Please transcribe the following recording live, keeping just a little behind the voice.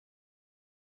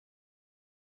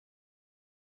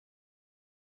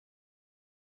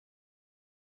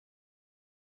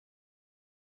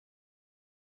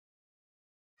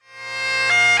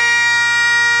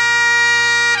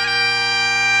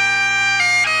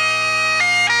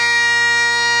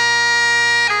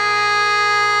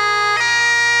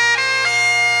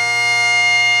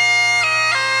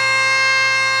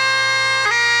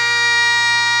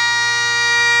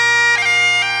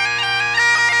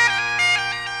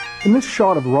In this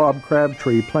shot of Rob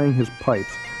Crabtree playing his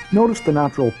pipes, notice the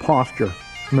natural posture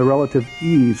and the relative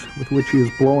ease with which he is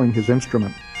blowing his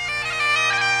instrument.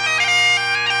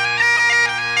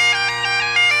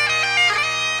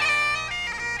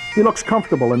 He looks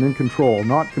comfortable and in control,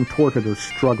 not contorted or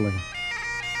struggling.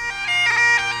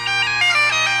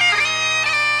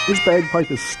 His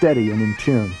bagpipe is steady and in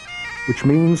tune, which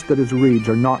means that his reeds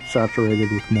are not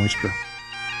saturated with moisture.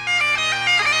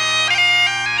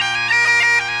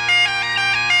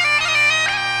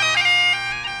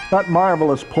 That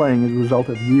marvelous playing is a result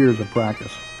of years of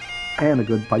practice and a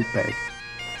good pipe bag.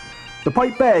 The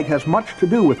pipe bag has much to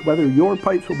do with whether your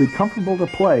pipes will be comfortable to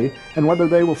play and whether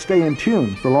they will stay in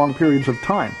tune for long periods of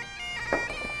time.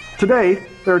 Today,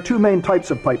 there are two main types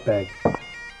of pipe bag.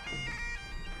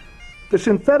 The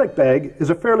synthetic bag is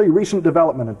a fairly recent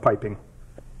development in piping.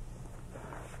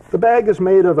 The bag is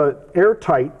made of an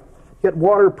airtight, yet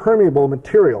water-permeable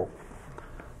material.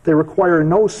 They require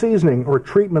no seasoning or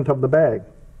treatment of the bag.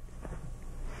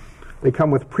 They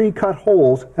come with pre-cut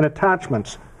holes and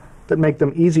attachments that make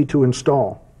them easy to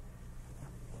install.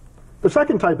 The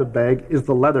second type of bag is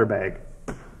the leather bag,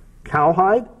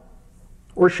 cowhide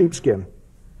or sheepskin.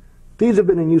 These have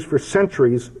been in use for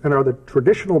centuries and are the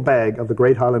traditional bag of the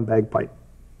Great Highland Bagpipe.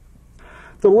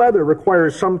 The leather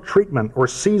requires some treatment or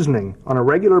seasoning on a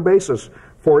regular basis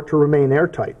for it to remain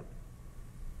airtight.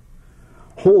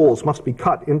 Holes must be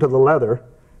cut into the leather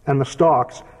and the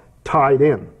stalks tied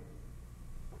in.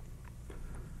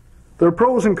 There are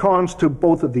pros and cons to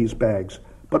both of these bags,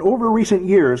 but over recent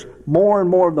years, more and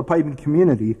more of the piping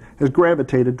community has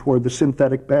gravitated toward the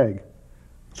synthetic bag.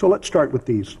 So let's start with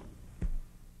these.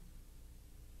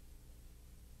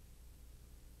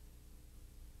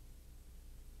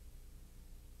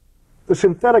 The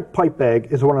synthetic pipe bag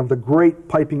is one of the great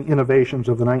piping innovations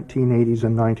of the 1980s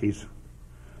and 90s.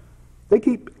 They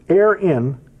keep air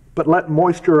in, but let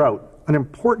moisture out, an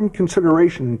important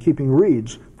consideration in keeping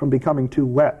reeds from becoming too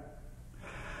wet.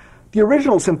 The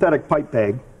original synthetic pipe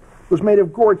bag was made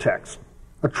of Gore-Tex,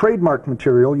 a trademark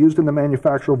material used in the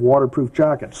manufacture of waterproof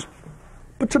jackets.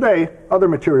 But today, other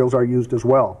materials are used as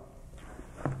well.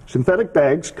 Synthetic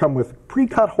bags come with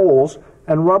pre-cut holes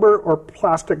and rubber or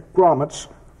plastic grommets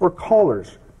or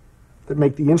collars that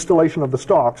make the installation of the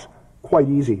stalks quite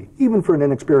easy, even for an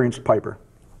inexperienced piper.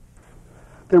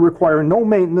 They require no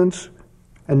maintenance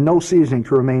and no seasoning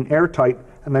to remain airtight,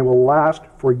 and they will last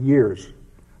for years.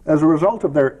 As a result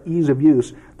of their ease of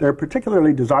use, they're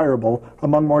particularly desirable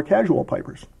among more casual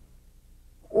pipers.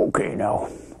 Okay, now,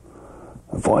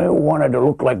 if I wanted to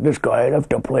look like this guy, I'd have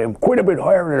to play him quite a bit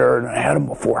higher there than I had him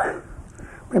before.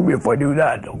 Maybe if I do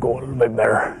that, it'll go a little bit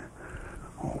better.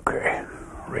 Okay,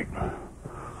 right.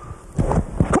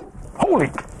 Holy,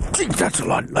 geez, that's a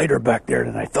lot lighter back there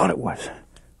than I thought it was.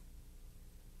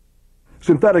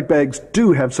 Synthetic bags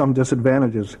do have some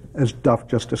disadvantages, as Duff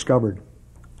just discovered.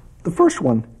 The first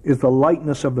one is the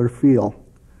lightness of their feel.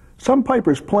 Some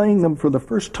pipers playing them for the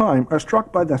first time are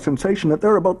struck by the sensation that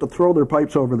they're about to throw their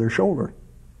pipes over their shoulder.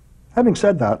 Having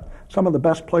said that, some of the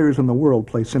best players in the world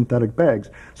play synthetic bags,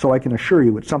 so I can assure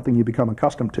you it's something you become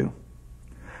accustomed to.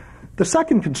 The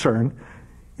second concern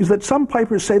is that some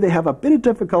pipers say they have a bit of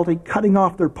difficulty cutting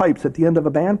off their pipes at the end of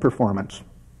a band performance.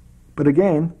 But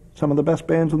again, some of the best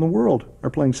bands in the world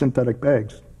are playing synthetic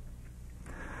bags.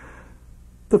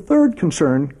 The third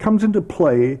concern comes into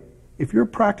play if you're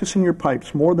practicing your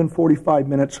pipes more than 45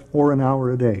 minutes or an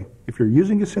hour a day. If you're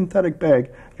using a synthetic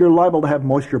bag, you're liable to have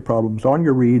moisture problems on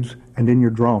your reeds and in your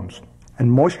drones. And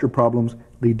moisture problems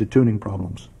lead to tuning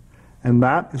problems. And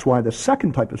that is why the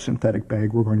second type of synthetic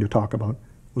bag we're going to talk about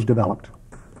was developed.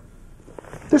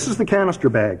 This is the canister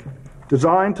bag,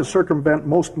 designed to circumvent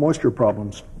most moisture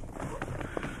problems.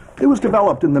 It was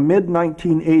developed in the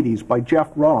mid-1980s by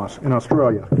Jeff Ross in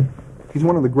Australia. He's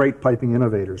one of the great piping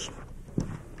innovators.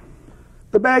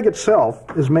 The bag itself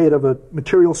is made of a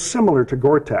material similar to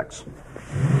Gore-Tex,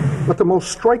 but the most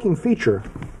striking feature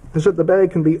is that the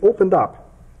bag can be opened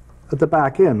up at the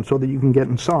back end so that you can get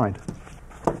inside.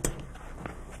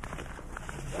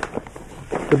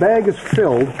 The bag is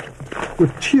filled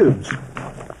with tubes,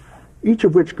 each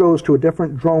of which goes to a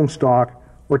different drone stock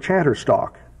or chanter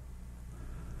stock.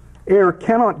 Air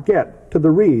cannot get to the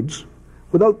reeds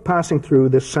without passing through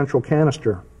this central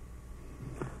canister.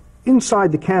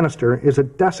 Inside the canister is a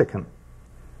desiccant,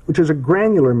 which is a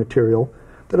granular material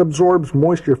that absorbs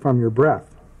moisture from your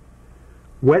breath.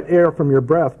 Wet air from your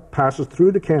breath passes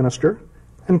through the canister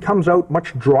and comes out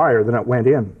much drier than it went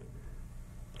in.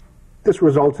 This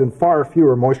results in far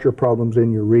fewer moisture problems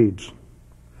in your reeds.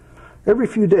 Every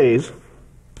few days,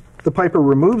 the piper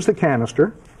removes the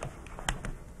canister,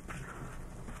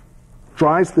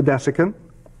 dries the desiccant,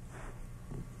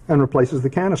 and replaces the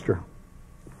canister.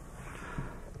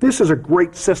 This is a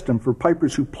great system for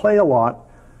pipers who play a lot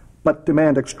but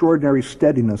demand extraordinary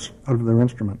steadiness out of their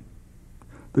instrument.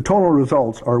 The tonal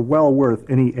results are well worth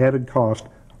any added cost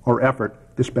or effort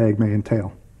this bag may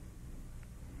entail.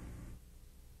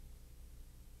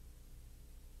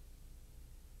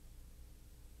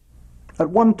 At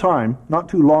one time, not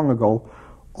too long ago,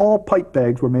 all pipe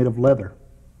bags were made of leather.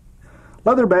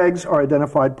 Leather bags are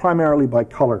identified primarily by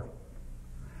color.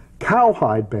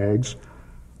 Cowhide bags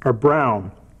are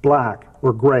brown, black,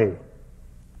 or gray.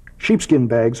 Sheepskin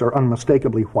bags are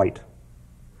unmistakably white.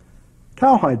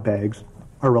 Cowhide bags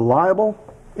are reliable,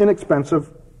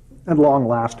 inexpensive, and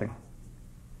long-lasting.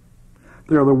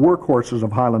 They are the workhorses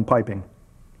of Highland piping.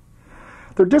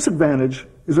 Their disadvantage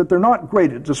is that they're not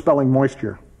great at dispelling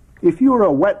moisture. If you are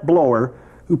a wet blower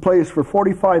who plays for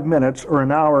 45 minutes or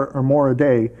an hour or more a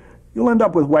day, you'll end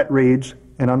up with wet reeds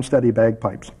and unsteady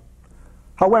bagpipes.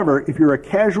 However, if you're a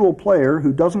casual player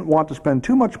who doesn't want to spend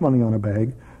too much money on a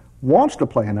bag, wants to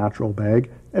play a natural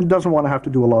bag, and doesn't want to have to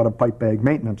do a lot of pipe bag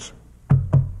maintenance,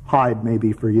 hide may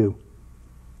be for you.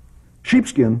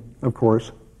 Sheepskin, of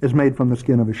course, is made from the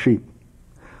skin of a sheep.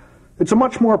 It's a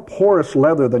much more porous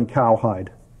leather than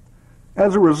cowhide.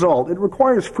 As a result, it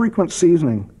requires frequent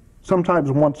seasoning,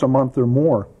 sometimes once a month or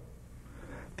more.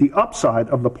 The upside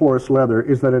of the porous leather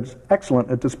is that it's excellent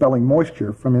at dispelling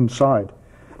moisture from inside.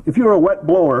 If you're a wet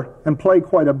blower and play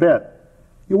quite a bit,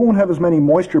 you won't have as many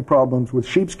moisture problems with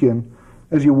sheepskin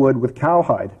as you would with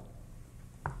cowhide.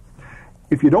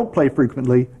 If you don't play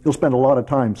frequently, you'll spend a lot of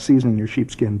time seasoning your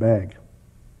sheepskin bag.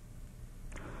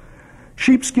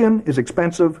 Sheepskin is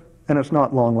expensive and it's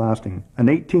not long-lasting. An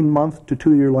 18-month to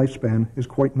 2-year lifespan is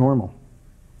quite normal.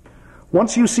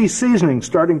 Once you see seasoning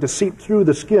starting to seep through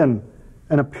the skin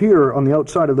and appear on the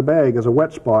outside of the bag as a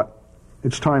wet spot,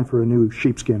 it's time for a new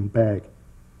sheepskin bag.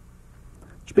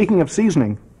 Speaking of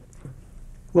seasoning,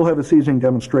 we'll have a seasoning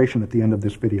demonstration at the end of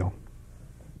this video.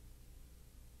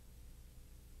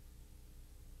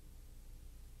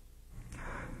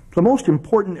 The most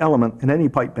important element in any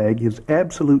pipe bag is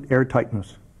absolute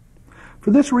airtightness.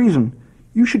 For this reason,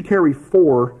 you should carry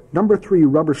 4 number 3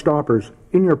 rubber stoppers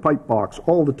in your pipe box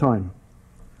all the time.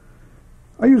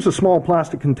 I use a small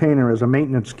plastic container as a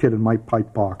maintenance kit in my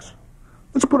pipe box.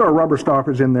 Let's put our rubber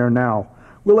stoppers in there now.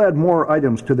 We'll add more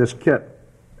items to this kit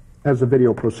as the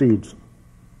video proceeds.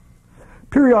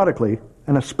 Periodically,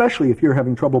 and especially if you're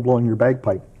having trouble blowing your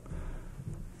bagpipe,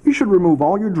 you should remove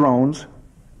all your drones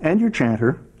and your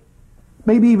chanter,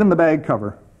 maybe even the bag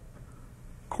cover.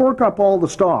 Cork up all the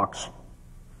stalks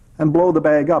and blow the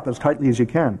bag up as tightly as you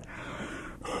can.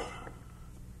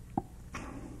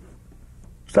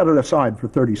 Set it aside for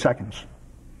 30 seconds.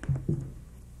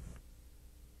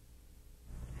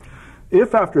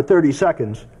 If after 30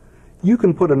 seconds you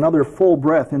can put another full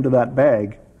breath into that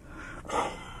bag,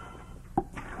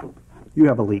 you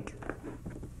have a leak.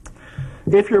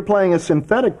 If you're playing a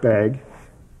synthetic bag,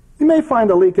 you may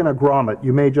find a leak in a grommet.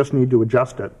 You may just need to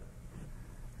adjust it.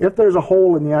 If there's a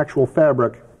hole in the actual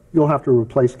fabric, you'll have to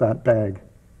replace that bag.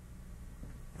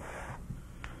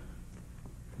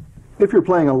 If you're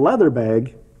playing a leather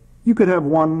bag, you could have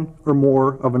one or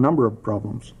more of a number of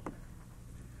problems.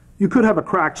 You could have a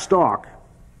cracked stalk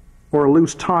or a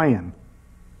loose tie-in.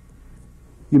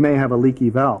 You may have a leaky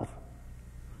valve.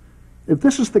 If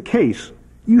this is the case,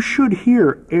 you should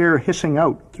hear air hissing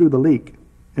out through the leak,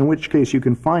 in which case you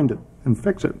can find it and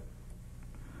fix it.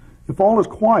 If all is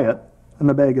quiet and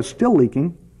the bag is still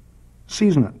leaking,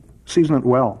 season it. Season it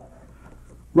well.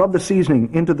 Rub the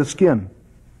seasoning into the skin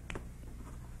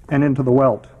and into the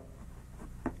welt.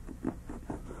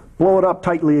 Blow it up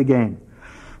tightly again.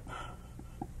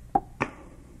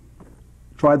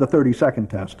 Try the 30-second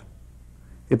test.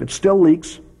 If it still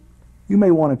leaks, you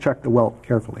may want to check the welt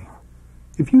carefully.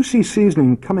 If you see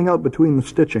seasoning coming out between the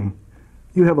stitching,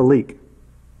 you have a leak.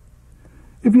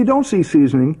 If you don't see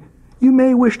seasoning, you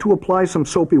may wish to apply some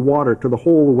soapy water to the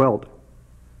whole welt.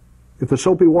 If the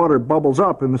soapy water bubbles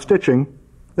up in the stitching,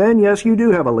 then yes, you do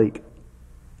have a leak.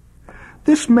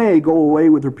 This may go away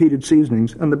with repeated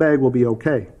seasonings and the bag will be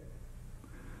okay.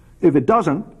 If it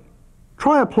doesn't,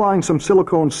 try applying some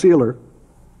silicone sealer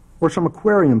or some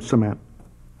aquarium cement.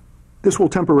 This will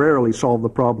temporarily solve the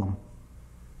problem.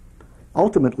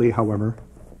 Ultimately, however,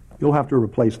 you'll have to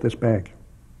replace this bag.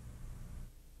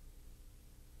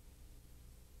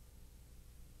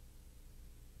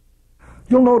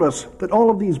 You'll notice that all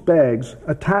of these bags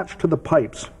attach to the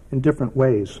pipes in different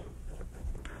ways.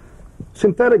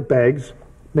 Synthetic bags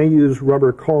may use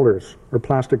rubber collars or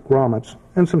plastic grommets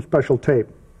and some special tape.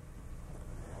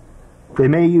 They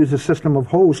may use a system of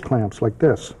hose clamps like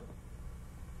this.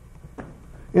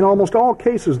 In almost all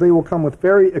cases, they will come with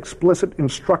very explicit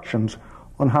instructions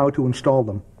on how to install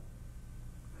them.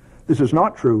 This is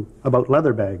not true about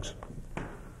leather bags.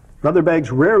 Leather bags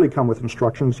rarely come with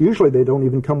instructions. Usually they don't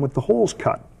even come with the holes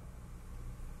cut.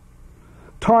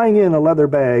 Tying in a leather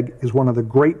bag is one of the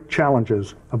great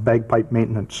challenges of bagpipe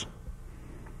maintenance.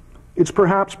 It's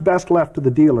perhaps best left to the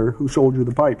dealer who sold you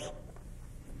the pipes.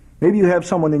 Maybe you have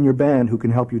someone in your band who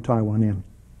can help you tie one in.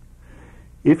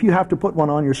 If you have to put one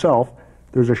on yourself,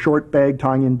 there's a short bag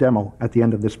tying in demo at the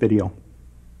end of this video.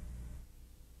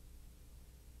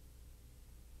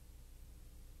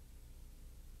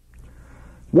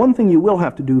 One thing you will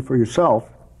have to do for yourself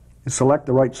is select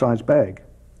the right size bag.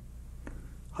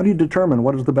 How do you determine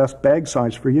what is the best bag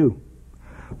size for you?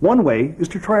 One way is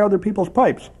to try other people's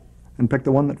pipes and pick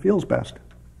the one that feels best.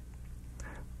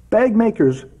 Bag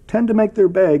makers tend to make their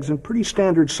bags in pretty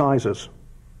standard sizes.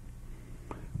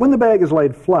 When the bag is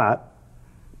laid flat,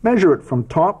 measure it from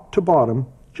top to bottom,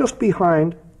 just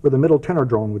behind where the middle tenor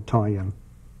drone would tie in.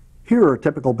 Here are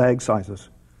typical bag sizes.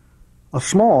 A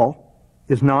small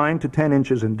is 9 to 10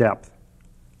 inches in depth.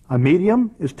 A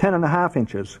medium is 10.5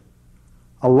 inches.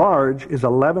 A large is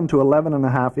 11 to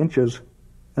 11.5 inches,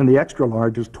 and the extra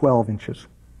large is 12 inches.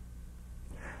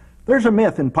 There's a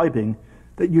myth in piping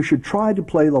that you should try to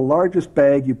play the largest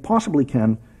bag you possibly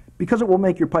can because it will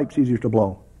make your pipes easier to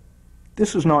blow.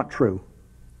 This is not true.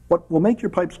 What will make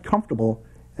your pipes comfortable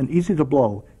and easy to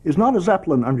blow is not a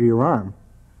Zeppelin under your arm,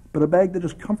 but a bag that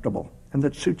is comfortable and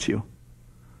that suits you.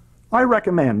 I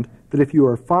recommend that if you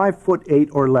are 5'8"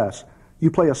 or less, you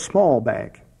play a small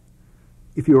bag.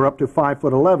 If you are up to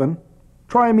 5'11",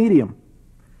 try a medium.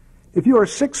 If you are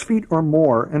 6 feet or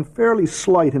more and fairly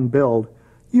slight in build,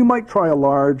 you might try a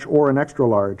large or an extra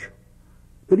large.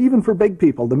 But even for big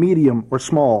people, the medium or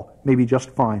small may be just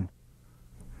fine.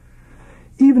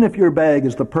 Even if your bag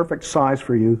is the perfect size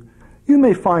for you, you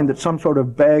may find that some sort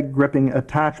of bag gripping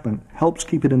attachment helps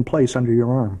keep it in place under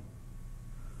your arm.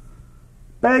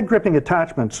 Bag gripping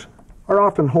attachments are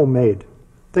often homemade.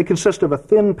 They consist of a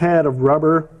thin pad of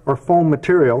rubber or foam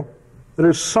material that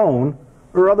is sewn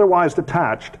or otherwise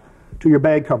attached to your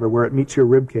bag cover where it meets your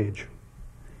rib cage.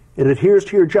 It adheres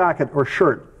to your jacket or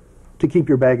shirt to keep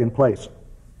your bag in place.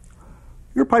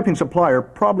 Your piping supplier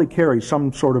probably carries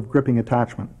some sort of gripping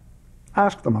attachment.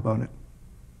 Ask them about it.